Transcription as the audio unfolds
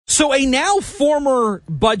So a now former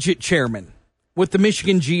budget chairman with the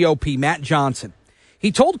Michigan GOP, Matt Johnson,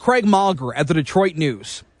 he told Craig Mauger at the Detroit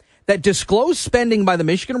News that disclosed spending by the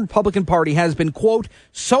Michigan Republican Party has been, quote,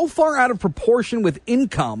 so far out of proportion with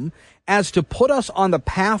income as to put us on the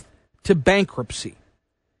path to bankruptcy.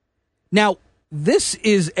 Now, this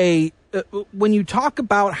is when you talk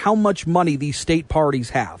about how much money these state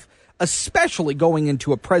parties have, especially going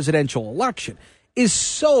into a presidential election, is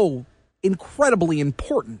so incredibly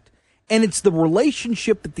important. And it's the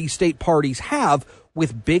relationship that these state parties have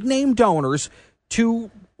with big name donors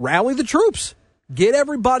to rally the troops, get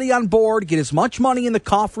everybody on board, get as much money in the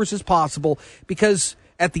coffers as possible, because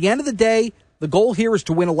at the end of the day, the goal here is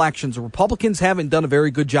to win elections. The Republicans haven't done a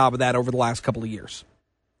very good job of that over the last couple of years.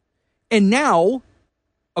 And now,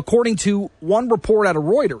 according to one report out of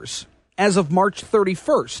Reuters, as of March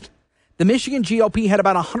 31st, the Michigan GOP had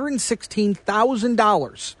about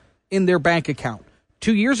 $116,000 in their bank account.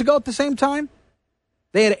 2 years ago at the same time,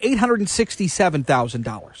 they had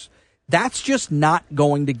 $867,000. That's just not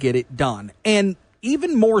going to get it done. And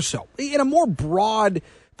even more so, in a more broad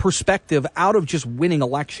perspective out of just winning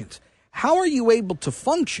elections, how are you able to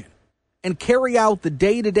function and carry out the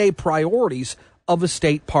day-to-day priorities of a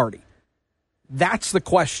state party? That's the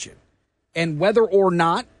question. And whether or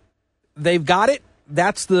not they've got it,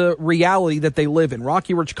 that's the reality that they live in.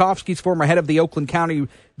 Rocky Raczkowski, former head of the Oakland County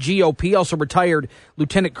GOP, also retired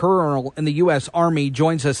lieutenant colonel in the U.S. Army,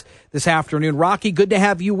 joins us this afternoon. Rocky, good to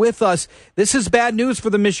have you with us. This is bad news for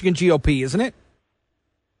the Michigan GOP, isn't it?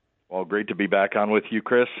 Well, great to be back on with you,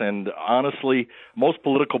 Chris. And honestly, most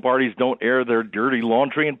political parties don't air their dirty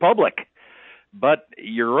laundry in public. But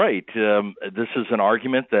you're right. This is an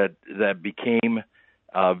argument that became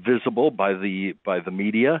visible by the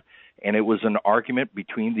media. And it was an argument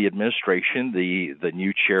between the administration, the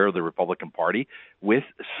new chair of the Republican Party, with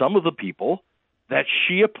some of the people that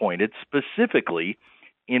she appointed specifically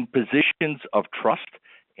in positions of trust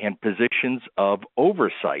and positions of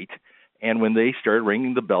oversight. And when they started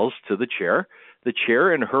ringing the bells to the chair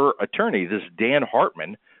and her attorney, this Dan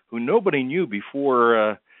Hartman, who nobody knew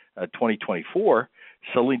before 2024,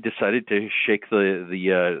 suddenly decided to shake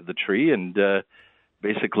the tree and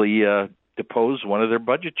basically depose one of their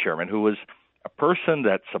budget chairmen, who was a person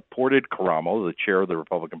that supported Karamo, the chair of the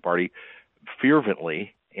Republican Party,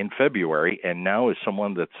 fervently in February, and now is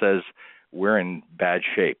someone that says we're in bad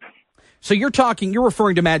shape. So you're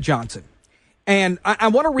referring to Matt Johnson. And I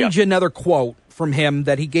want to read you another quote from him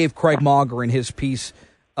that he gave Craig Mauger in his piece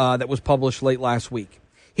that was published late last week.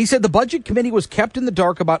 He said the Budget Committee was kept in the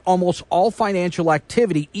dark about almost all financial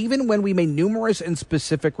activity, even when we made numerous and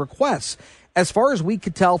specific requests. As far as we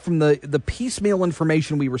could tell from the piecemeal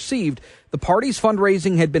information we received, the party's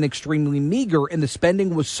fundraising had been extremely meager, and the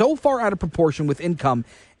spending was so far out of proportion with income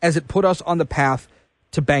as it put us on the path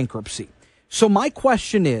to bankruptcy. So my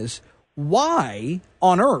question is, why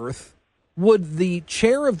on earth would the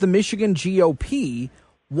chair of the Michigan GOP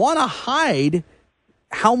want to hide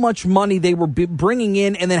how much money they were bringing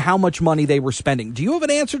in and then how much money they were spending? Do you have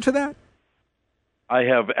an answer to that? I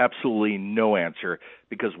have absolutely no answer,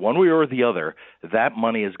 because one way or the other, that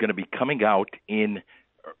money is going to be coming out in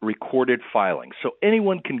recorded filings. So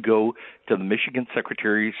anyone can go to the Michigan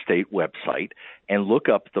Secretary of State website and look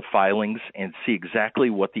up the filings and see exactly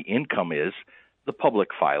what the income is, the public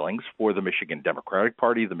filings for the Michigan Democratic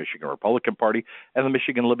Party, the Michigan Republican Party, and the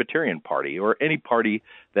Michigan Libertarian Party, or any party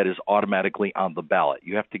that is automatically on the ballot.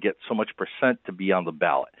 You have to get so much percent to be on the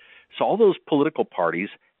ballot. So all those political parties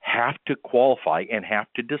have to qualify and have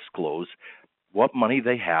to disclose what money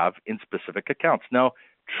they have in specific accounts. Now,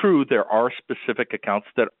 true, there are specific accounts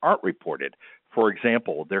that aren't reported. For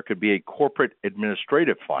example, there could be a corporate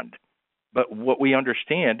administrative fund. But what we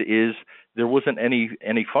understand is there wasn't any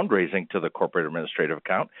fundraising to the corporate administrative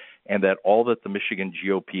account, and that all that the Michigan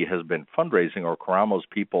GOP has been fundraising, or Karamo's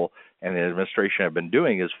people and the administration have been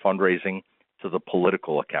doing, is fundraising to the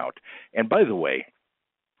political account. And by the way,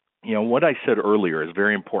 what I said earlier is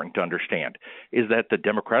very important to understand, is that the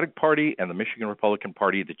Democratic Party and the Michigan Republican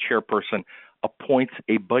Party, the chairperson appoints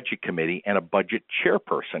a budget committee and a budget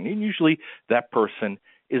chairperson. And usually that person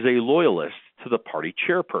is a loyalist to the party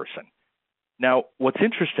chairperson. Now, what's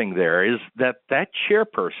interesting there is that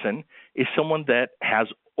chairperson is someone that has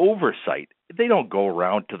oversight. They don't go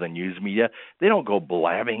around to the news media. They don't go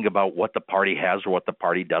blabbing about what the party has or what the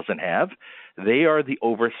party doesn't have. They are the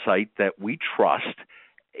oversight that we trust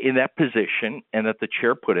in that position, and that the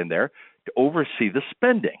chair put in there to oversee the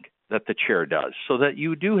spending that the chair does, so that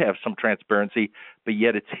you do have some transparency, but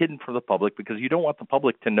yet it's hidden from the public, because you don't want the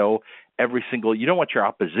public to know you don't want your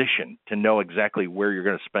opposition to know exactly where you're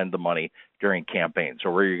going to spend the money during campaigns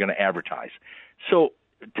or where you're going to advertise. So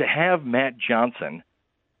to have Matt Johnson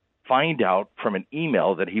find out from an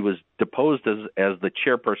email that he was deposed as the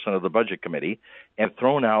chairperson of the Budget Committee and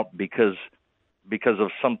thrown out because of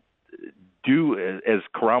some as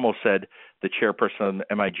Karamo said, the chairperson of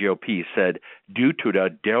the MIGOP said, due to the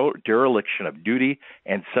dereliction of duty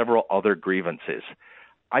and several other grievances.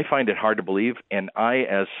 I find it hard to believe, and I,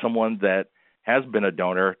 as someone that has been a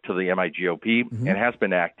donor to the MIGOP and has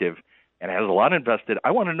been active and has a lot invested,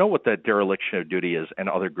 I want to know what that dereliction of duty is and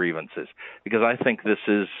other grievances, because I think this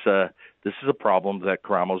is a problem that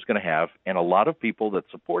Karamo is going to have, and a lot of people that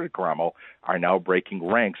supported Karamo are now breaking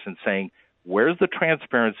ranks and saying, where's the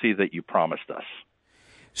transparency that you promised us?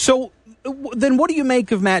 So then what do you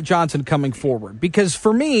make of Matt Johnson coming forward? Because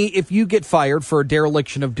for me, if you get fired for a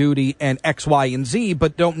dereliction of duty and X, Y, and Z,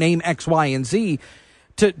 but don't name X, Y, and Z,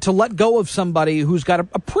 to let go of somebody who's got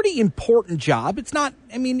a pretty important job, it's not,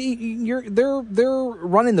 I mean, they're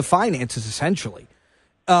running the finances essentially.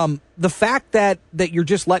 The fact that you're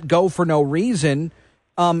just let go for no reason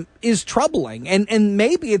is troubling. And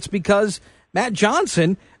maybe it's because Matt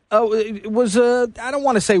Johnson was I don't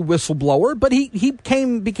want to say whistleblower, but he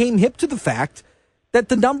became hip to the fact that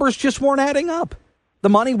the numbers just weren't adding up. The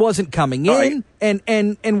money wasn't coming in, and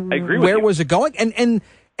where was it going?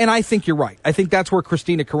 And I think you're right. I think that's where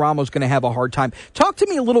Christina Karamo is going to have a hard time. Talk to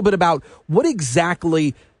me a little bit about what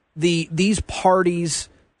exactly these parties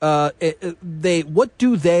what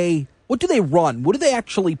do they run? What do they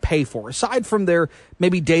actually pay for aside from their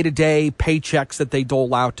maybe day-to-day paychecks that they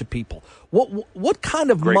dole out to people? What kind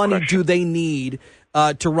of money do they need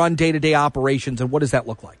to run day-to-day operations, and what does that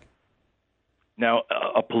look like? Now,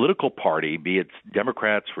 a political party, be it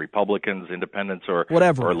Democrats, Republicans, Independents, or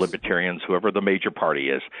Libertarians, whoever the major party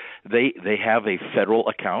is, they have a federal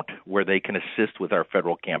account where they can assist with our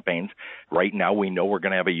federal campaigns. Right now, we know we're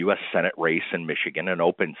going to have a U.S. Senate race in Michigan, an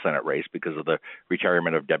open Senate race because of the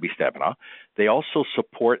retirement of Debbie Stabenow. They also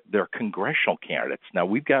support their congressional candidates. Now,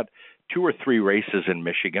 we've got 2 or 3 races in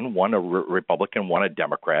Michigan, one a Republican, one a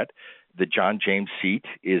Democrat. The John James seat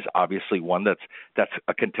is obviously one that's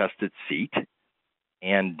a contested seat.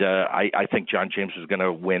 And I think John James is going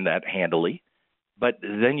to win that handily. But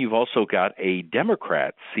then you've also got a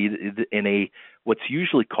Democrat seat in what's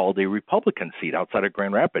usually called a Republican seat outside of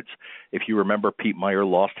Grand Rapids. If you remember, Pete Meyer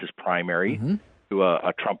lost his primary to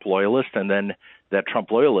a Trump loyalist, and then that Trump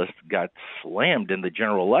loyalist got slammed in the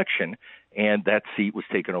general election, and that seat was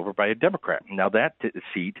taken over by a Democrat. Now that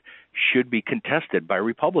seat should be contested by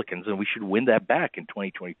Republicans, and we should win that back in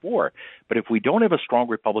 2024. But if we don't have a strong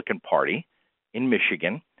Republican Party in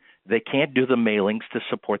Michigan, they can't do the mailings to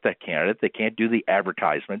support that candidate. They can't do the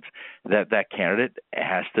advertisements that candidate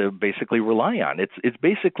has to basically rely on. It's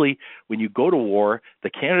basically when you go to war, the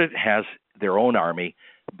candidate has their own army,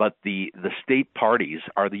 but the state parties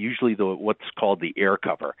are usually what's called the air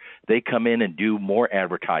cover. They come in and do more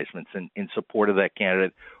advertisements in support of that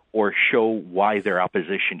candidate or show why their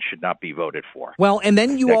opposition should not be voted for. Well, and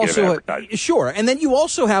then you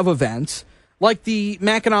also have events like the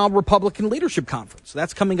Mackinac Republican Leadership Conference.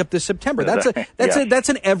 That's coming up this September. That's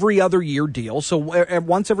an every other year deal. So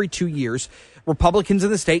once every 2 years, Republicans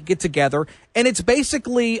in the state get together, and it's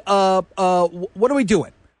basically what are we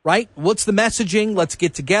doing, right? What's the messaging? Let's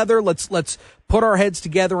get together. Let's put our heads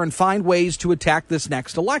together and find ways to attack this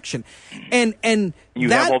next election. And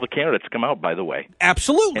you have all the candidates come out, by the way.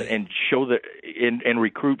 Absolutely. And show that and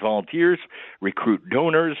recruit volunteers, recruit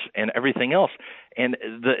donors, and everything else. And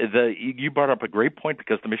you brought up a great point,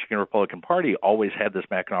 because the Michigan Republican Party always had this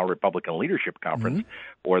Mackinac Republican Leadership Conference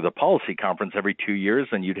or the policy conference every 2 years,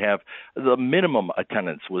 and you'd have the minimum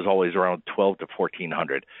attendance was always around 12 to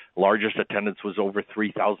 1,400. Largest attendance was over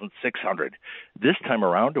 3,600. This time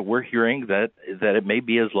around, we're hearing that it may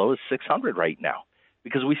be as low as 600 right now,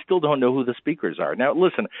 because we still don't know who the speakers are. Now,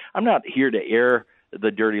 listen, I'm not here to air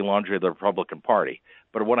the dirty laundry of the Republican Party,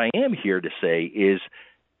 but what I am here to say is,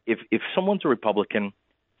 if someone's a Republican,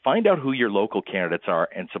 find out who your local candidates are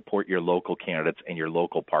and support your local candidates and your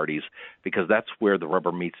local parties, because that's where the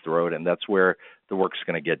rubber meets the road, and that's where the work's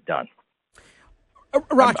going to get done.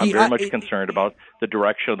 Rocky, I'm very much concerned about the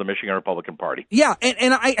direction of the Michigan Republican Party. Yeah,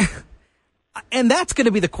 and that's going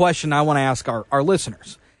to be the question I want to ask our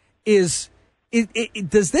listeners, is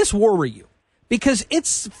does this worry you? Because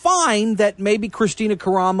it's fine that maybe Christina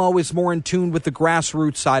Karamo is more in tune with the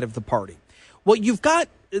grassroots side of the party. Well, you've got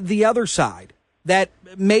the other side that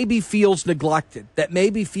maybe feels neglected, that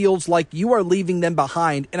maybe feels like you are leaving them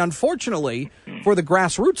behind. And unfortunately, for the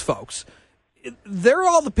grassroots folks, they're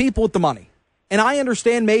all the people with the money. And I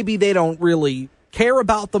understand maybe they don't really care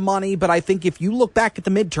about the money, but I think if you look back at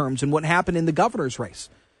the midterms and what happened in the governor's race,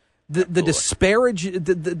 the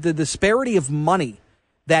disparity of money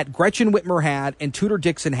that Gretchen Whitmer had and Tudor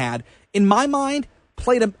Dixon had, in my mind,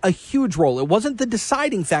 played a huge role. It wasn't the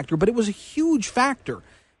deciding factor, but it was a huge factor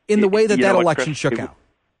in the way that election shook out.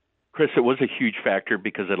 Chris, it was a huge factor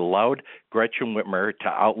because it allowed Gretchen Whitmer to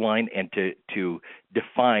outline and to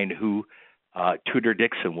define who Tudor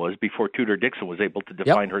Dixon was before Tudor Dixon was able to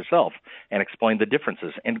define herself and explain the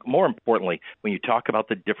differences. And more importantly, when you talk about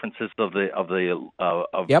the differences of the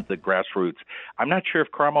grassroots, I'm not sure if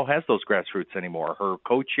Carmo has those grassroots anymore. Her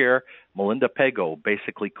co-chair, Melinda Pego,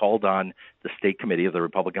 basically called on the state committee of the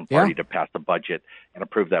Republican Party to pass the budget and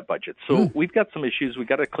approve that budget. So we've got some issues. We've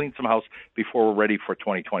got to clean some house before we're ready for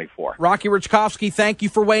 2024. Rocky Raczkowski, thank you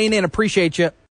for weighing in. Appreciate you.